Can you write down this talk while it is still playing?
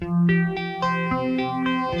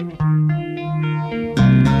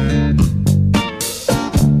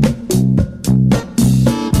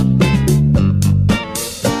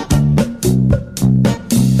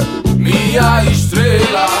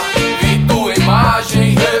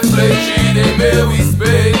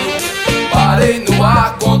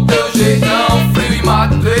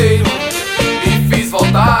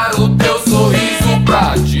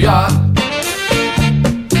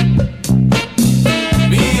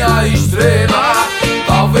Minha estrela,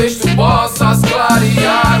 talvez tu possas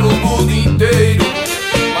clarear o mundo inteiro,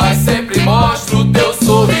 mas sempre mostra o teu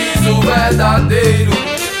sorriso verdadeiro.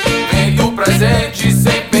 Vem do presente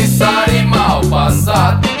sem pensar em mal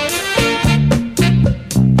passado.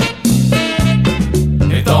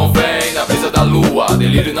 Então vem na brisa da lua,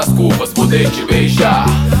 delírio nas curvas, poder te beijar,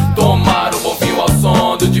 tomar um bom vinho ao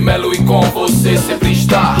som do de melo e com você sempre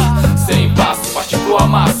estar. Sem passo, partir pro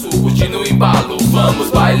amasso, curtindo o embalo, vamos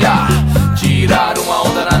bailar, tirar uma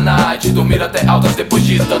onda na night, dormir até altas depois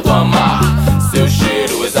de tanto amar. Seu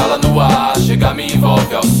cheiro exala no ar, chega me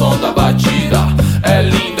envolve ao som da batida. É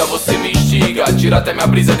linda, você me instiga, tira até minha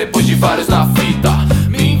brisa depois de vários na fita.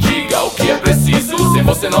 Me diga o que é preciso, sem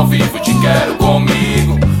você não vivo, te quero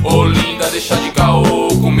comigo. Ô linda, deixa de caô,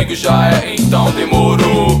 comigo já é, então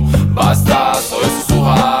demorou. Basta só eu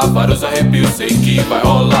sussurrar, vários arrepios sei que vai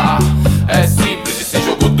rolar. É simples e sem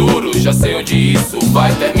jogo duro, já sei onde isso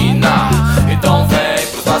vai terminar. Então vem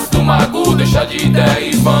pros laços do mago, deixa de ideia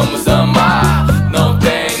e vamos amar. Não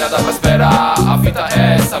tem nada pra esperar, a fita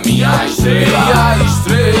é essa, minha estrela. Minha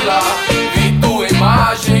estrela, vi tua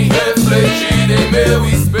imagem refletida em meu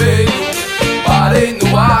espelho. Parei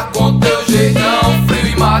no ar com teu jeitão frio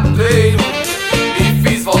e matreiro, e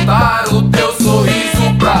fiz voltar o teu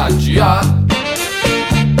sorriso prateado.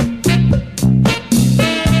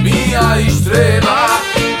 Minha estrela,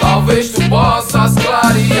 talvez tu possas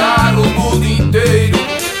clarear o mundo inteiro,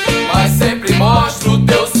 mas sempre mostra o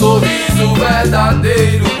teu sorriso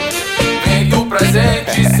verdadeiro. Vem do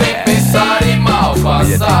presente sem pensar em mal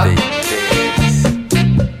passado.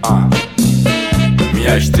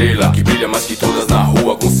 Minha estrela, que brilha mais que todas na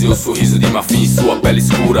rua, com seu sorriso de marfim, sua pele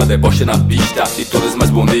escura, deboche na pista. De todas mais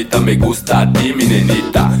bonita, me gusta de mi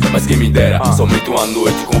nenita. Mas quem me dera, somente uma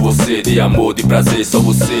noite com você, de amor, de prazer, só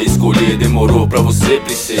você escolher. Demorou pra você,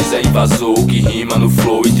 princesa, invasor, que rima no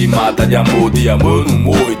flow e te mata de amor. De amor eu não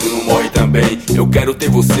morro e tu não morre também. Eu quero ter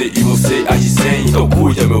você e você age sem. Então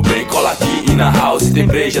cuida, meu bem, cola aqui e na house tem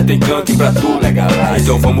breja, tem canto pra tu, legalize.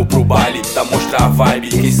 Então vamos pro baile, tá mostrar a vibe,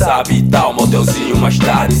 quem sabe e tal, motelzinho mais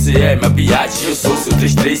tarde. Cê é minha biate, eu sou seu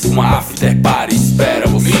 33, uma after party, espera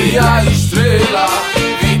você. Minha estrela,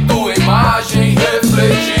 vi tua imagem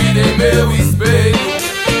refletida em meu espelho.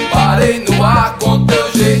 Parei no ar com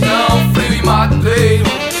teu jeitão frio e matreiro,